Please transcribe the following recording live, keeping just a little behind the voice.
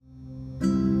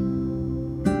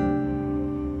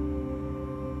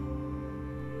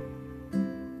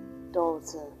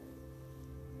daughter,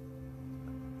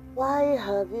 why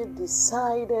have you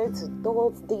decided to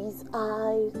dot these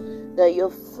I's that your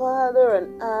father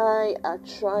and I are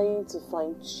trying to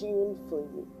fine-tune for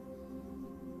you?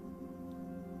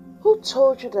 Who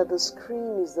told you that the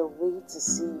screen is the way to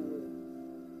see you?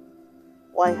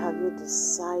 Why have you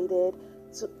decided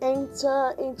to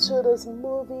enter into this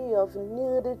movie of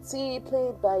nudity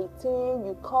played by 10?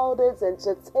 You called it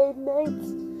entertainment?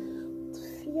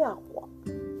 Fiakwa.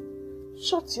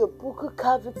 Shut your buccal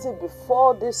cavity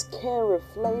before this can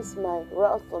reflects my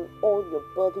wrath on all your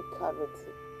body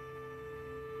cavity.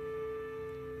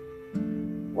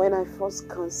 When I first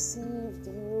conceived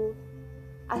you,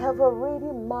 I have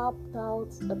already mapped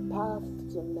out a path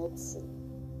to medicine,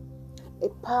 a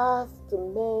path to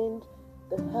mend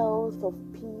the health of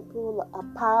people, a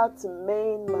path to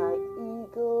mend my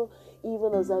ego,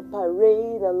 even as I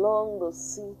parade along the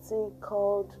city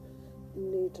called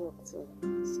New Doctor.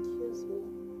 Excuse me.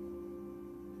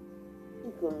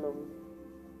 Igolom.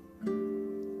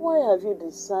 Why have you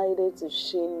decided to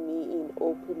shame me in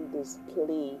open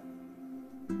display?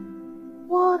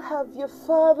 What have your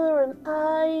father and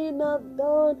I not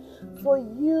done for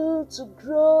you to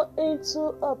grow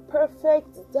into a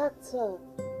perfect doctor?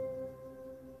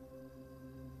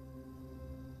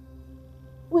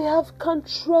 We have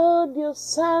controlled your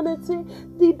sanity.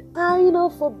 Did I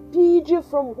not forbid you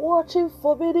from watching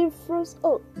Forbidden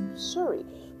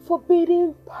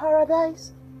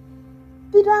Paradise?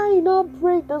 Did I not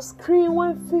break the screen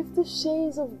when 50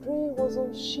 Shades of Grey was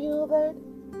unshielded?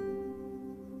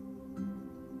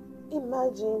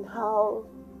 Imagine how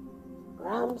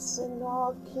Ramsey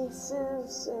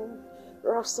kisses and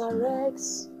Rosa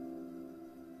Rex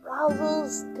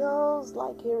rousels girls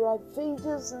like he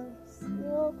ravages and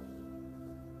steals.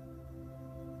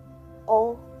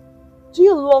 Or do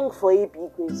you long for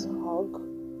Ibigwe's hug?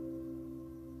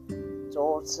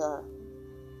 Daughter,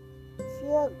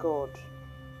 fear God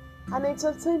and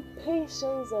entertain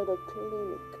patients at the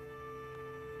clinic.